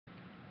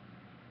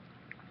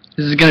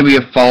This is going to be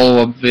a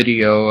follow-up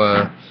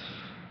video. It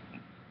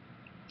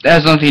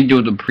has nothing to do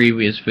with the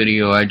previous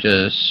video. I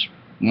just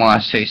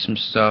want to say some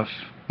stuff.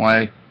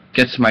 Want to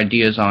get some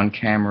ideas on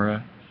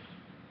camera.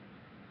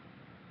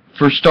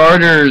 For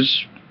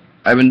starters,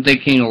 I've been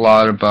thinking a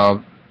lot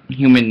about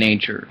human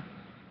nature.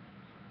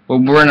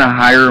 When we're in a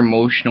higher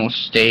emotional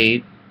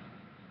state,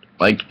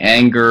 like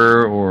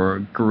anger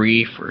or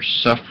grief or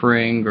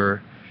suffering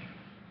or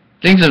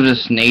things of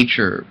this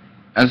nature,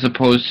 as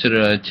opposed to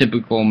the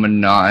typical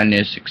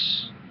monotonous,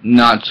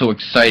 not so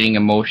exciting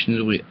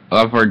emotions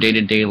of our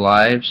day-to-day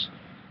lives,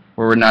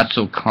 where we're not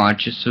so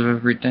conscious of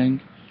everything.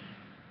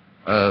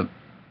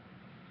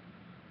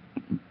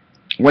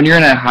 When you're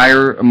in a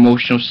higher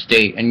emotional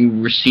state and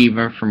you receive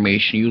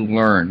information, you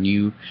learn,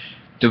 you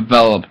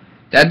develop,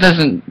 that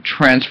doesn't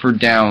transfer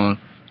down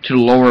to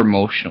lower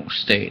emotional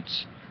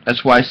states.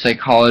 That's why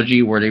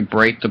psychology, where they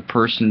break the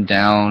person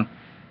down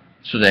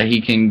so that he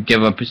can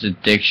give up his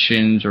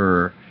addictions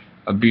or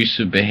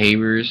abusive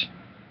behaviors,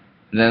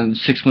 and then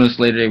 6 months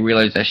later they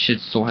realize that shit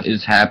still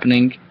is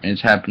happening, and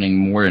it's happening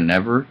more than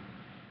ever.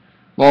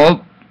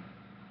 Well,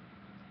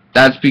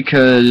 that's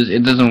because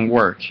it doesn't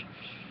work.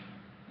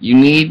 You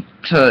need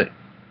to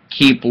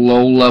keep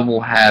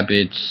low-level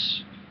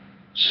habits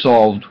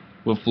solved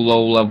with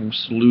low-level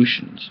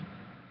solutions.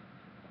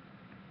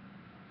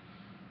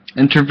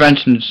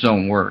 Interventions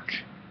don't work.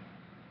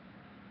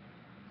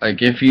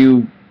 Like, if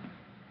you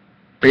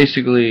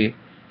basically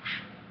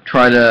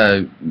try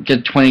to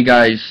get 20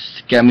 guys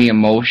to get me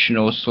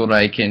emotional so that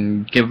I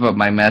can give up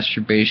my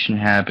masturbation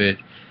habit,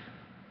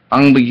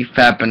 I'm going to be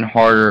fapping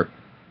harder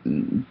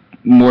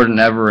more than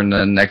ever in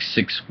the next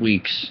 6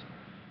 weeks,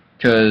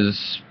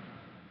 because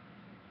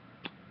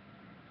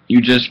you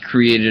just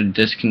created a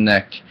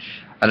disconnect.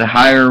 At a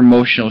higher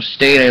emotional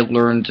state, I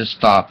learned to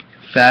stop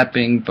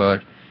fapping,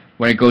 but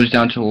when it goes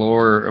down to a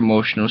lower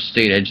emotional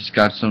state, I just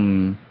got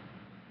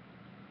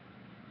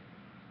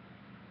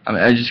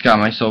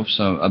myself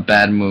a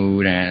bad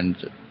mood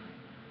and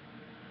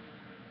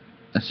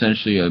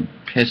essentially a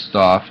pissed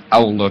off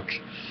outlook.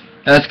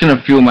 And that's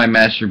gonna fuel my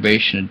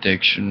masturbation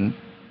addiction,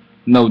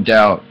 no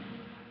doubt.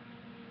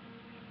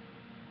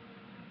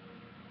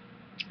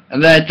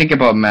 And then I think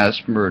about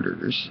mass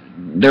murderers.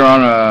 They're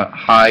on a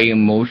high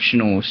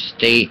emotional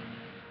state.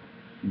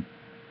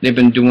 They've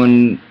been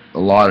doing a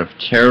lot of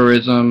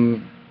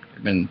terrorism.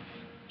 They've been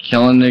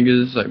killing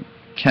niggas, like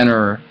 10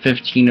 or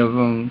 15 of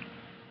them.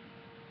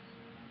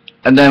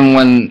 And then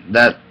when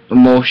that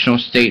emotional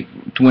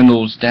state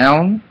dwindles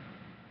down,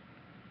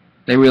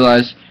 they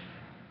realize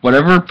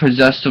whatever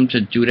possessed them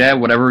to do that,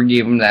 whatever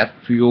gave them that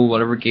fuel,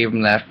 whatever gave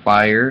them that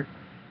fire,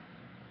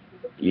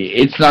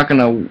 it's not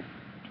gonna,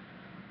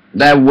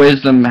 that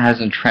wisdom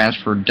hasn't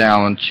transferred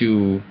down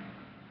to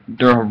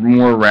their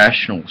more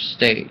rational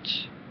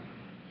states.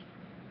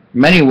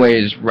 In many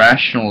ways,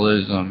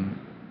 rationalism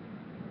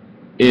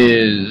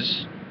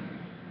is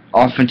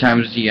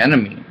oftentimes the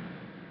enemy,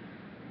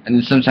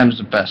 and sometimes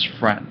the best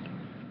friend.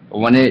 But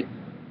when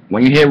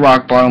you hit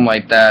rock bottom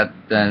like that,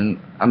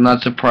 then I'm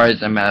not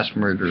surprised that mass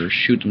murderers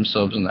shoot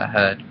themselves in the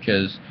head,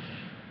 because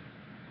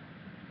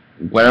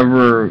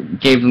whatever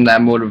gave them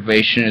that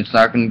motivation, it's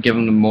not going to give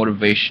them the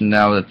motivation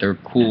now that they're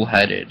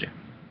cool-headed,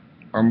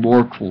 or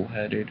more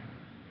cool-headed.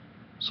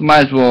 So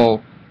might as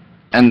well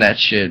end that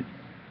shit,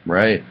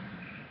 right?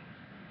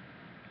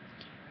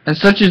 And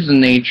such is the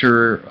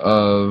nature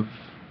of,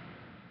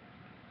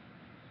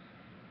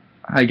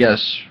 I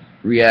guess,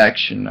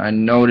 reaction. I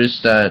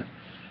noticed that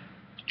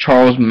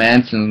Charles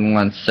Manson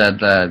once said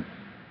that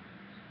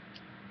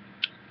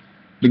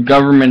the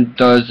government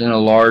does in a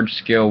large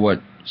scale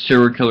what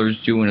serial killers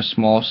do in a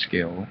small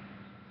scale.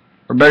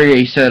 Or better yet,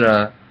 he said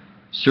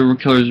serial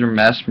killers or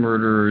mass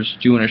murderers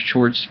do in a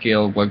short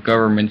scale what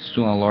governments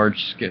do on a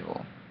large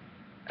scale.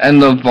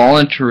 And the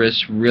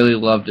voluntarists really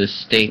love this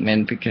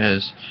statement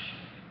because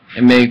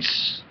it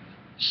makes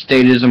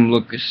statism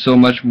look so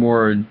much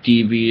more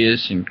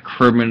devious and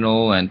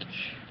criminal and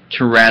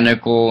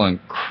tyrannical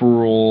and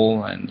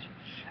cruel and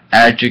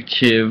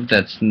adjective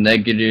that's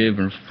negative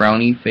and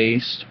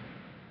frowny-faced.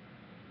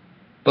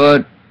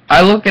 But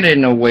I look at it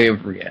in a way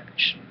of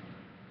reaction.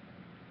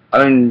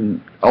 I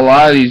mean, a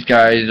lot of these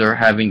guys are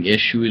having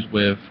issues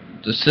with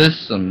the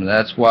system.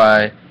 That's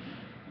why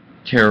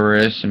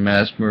terrorists and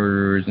mass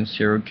murderers and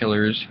serial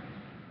killers,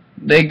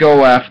 they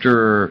go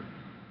after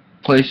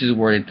places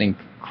where they think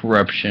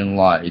corruption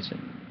lies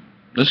in.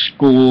 The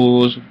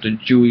schools, the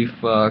Jewy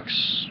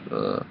fucks,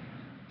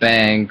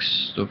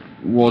 banks, the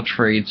World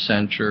Trade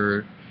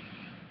Center.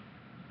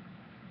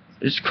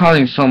 It's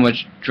causing so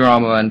much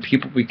drama, and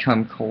people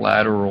become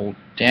collateral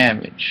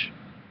damage.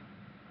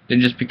 They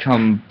just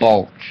become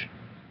bulk.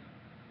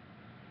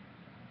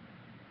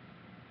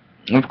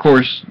 Of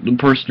course, the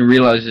person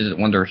realizes it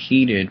when they're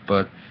heated,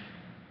 but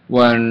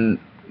when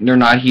they're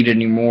not heated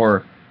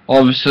anymore,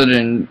 all of a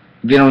sudden,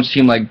 they don't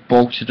seem like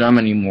bulk to them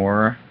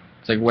anymore.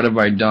 It's like, what have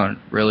I done,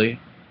 really?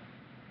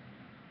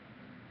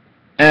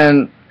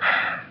 And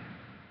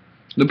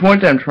the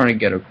point that I'm trying to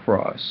get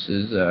across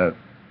is that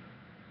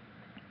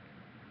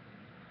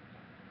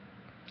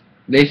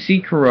they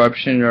see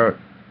corruption, or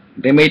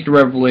they make the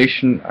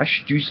revelation, I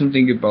should do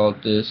something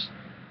about this.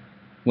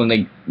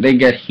 When they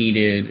get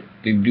heated,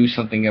 they do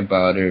something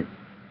about it,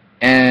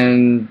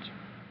 and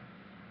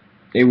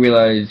they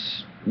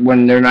realize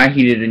when they're not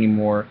heated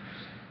anymore,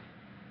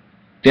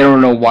 they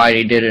don't know why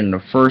they did it in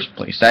the first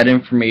place. That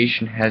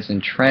information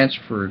hasn't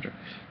transferred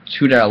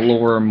to that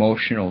lower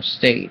emotional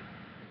state.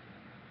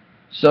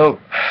 So,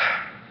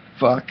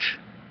 fuck.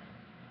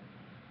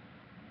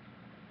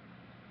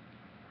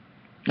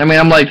 I mean,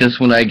 I'm like this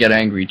when I get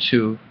angry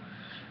too.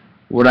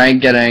 When I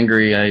get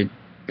angry, I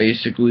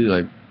basically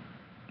like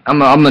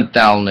I'm a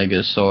down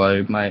nigga, so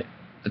I might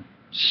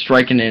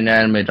strike an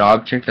inanimate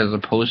object as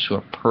opposed to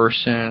a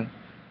person.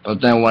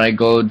 But then when I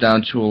go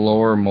down to a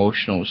lower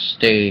emotional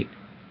state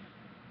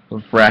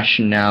of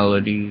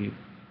rationality,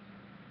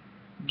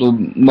 the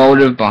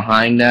motive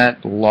behind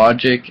that, the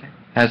logic,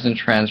 hasn't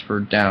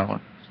transferred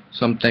down.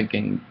 So I'm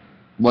thinking,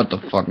 what the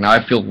fuck? Now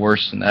I feel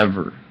worse than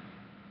ever.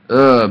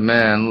 Ugh,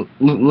 man,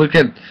 look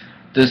at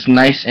this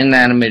nice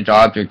inanimate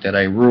object that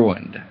I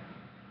ruined.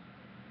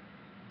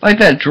 Like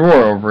that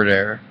drawer over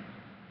there.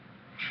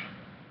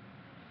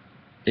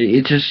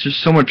 It's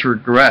just so much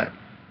regret.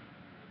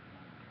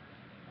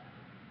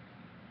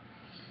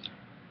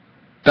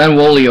 Ben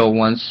Wolio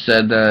once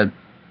said that,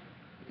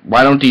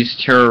 why don't these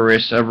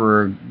terrorists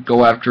ever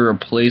go after a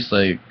place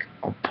like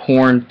a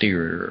porn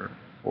theater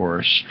or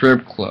a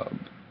strip club,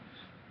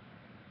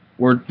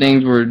 where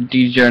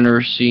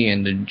degeneracy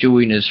and the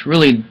Jewiness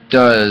really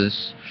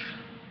does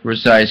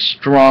reside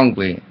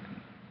strongly,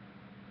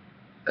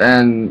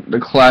 and the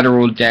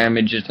collateral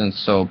damage isn't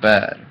so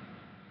bad.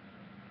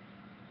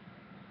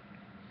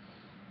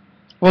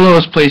 Well,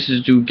 those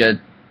places do get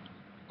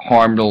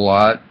harmed a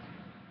lot.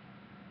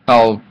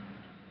 How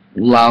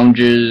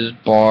lounges,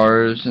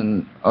 bars,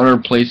 and other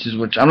places,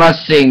 which I'm not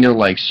saying they're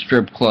like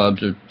strip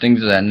clubs or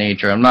things of that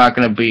nature. I'm not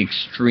gonna be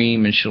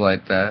extreme and shit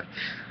like that.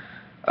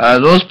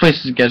 Those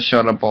places get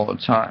shut up all the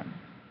time.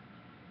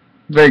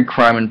 Very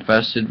crime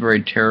infested,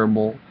 very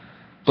terrible.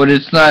 But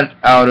it's not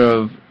out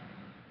of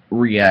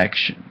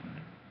reaction.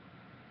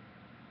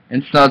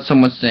 It's not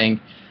someone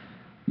saying,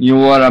 you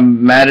know what,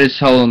 I'm mad as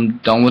hell, I'm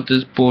done with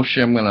this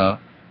bullshit, I'm gonna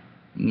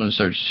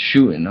start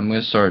shooting, I'm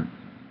gonna start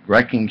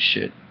wrecking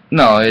shit.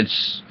 No,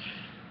 it's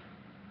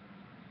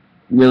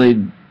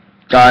really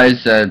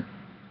guys that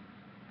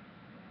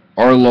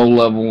are low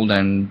level,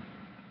 and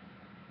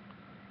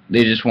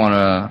they just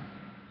wanna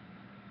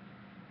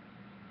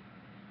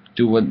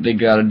do what they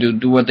gotta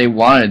do what they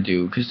wanna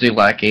do, because they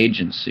lack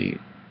agency.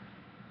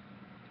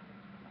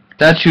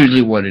 That's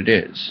usually what it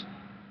is.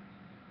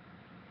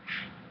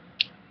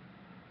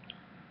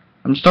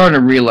 I'm starting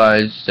to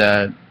realize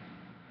that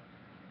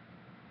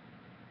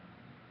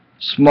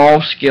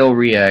small scale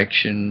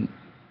reaction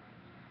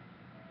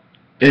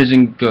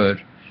isn't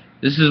good.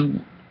 This is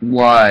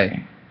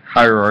why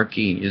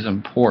hierarchy is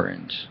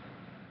important.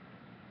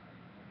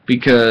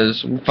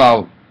 Because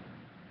without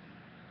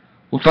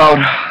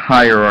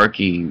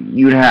hierarchy,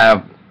 you'd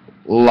have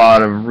a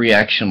lot of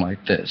reaction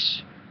like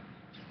this.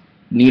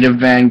 You need a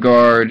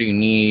vanguard, you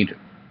need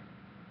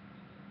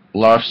a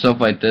lot of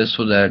stuff like this,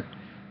 so that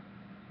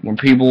when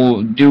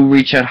people do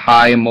reach that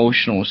high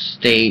emotional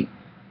state,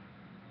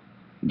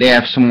 they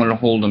have someone to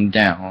hold them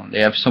down.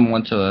 They have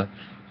someone to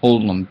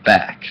hold them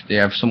back. They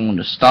have someone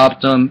to stop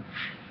them,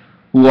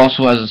 who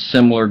also has a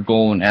similar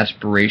goal and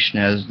aspiration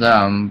as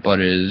them, but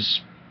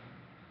is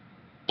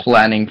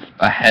planning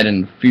ahead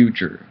in the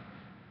future,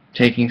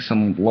 taking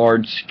some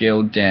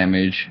large-scale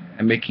damage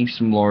and making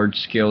some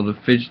large-scale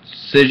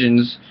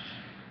decisions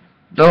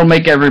that'll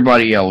make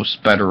everybody else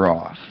better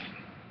off.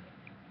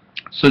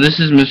 So this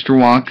is Mr.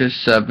 Wonka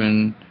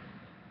 7,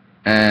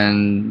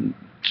 and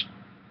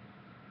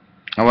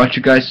I want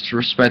you guys to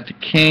respect the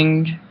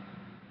king.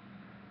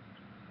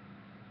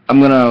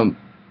 I'm gonna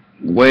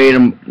wait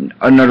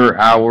another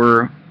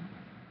hour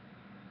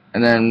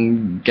and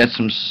then get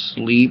some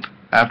sleep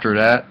after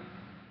that.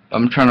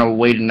 I'm trying to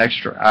wait an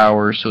extra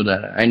hour so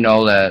that I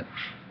know that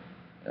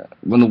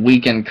when the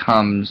weekend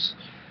comes,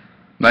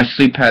 my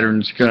sleep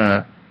pattern's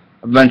gonna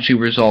eventually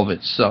resolve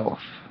itself.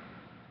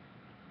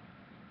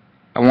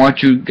 I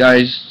want you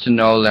guys to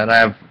know that I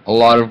have a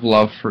lot of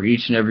love for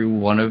each and every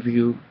one of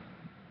you.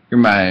 You're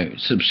my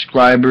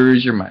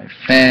subscribers, you're my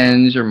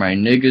fans, you're my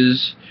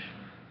niggas.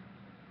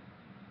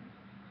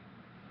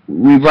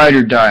 We ride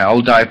or die,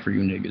 I'll die for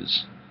you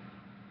niggas.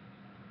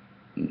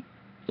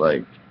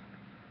 Like,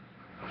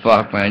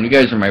 fuck man, you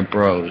guys are my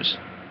bros.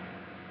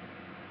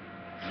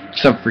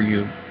 Except for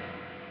you.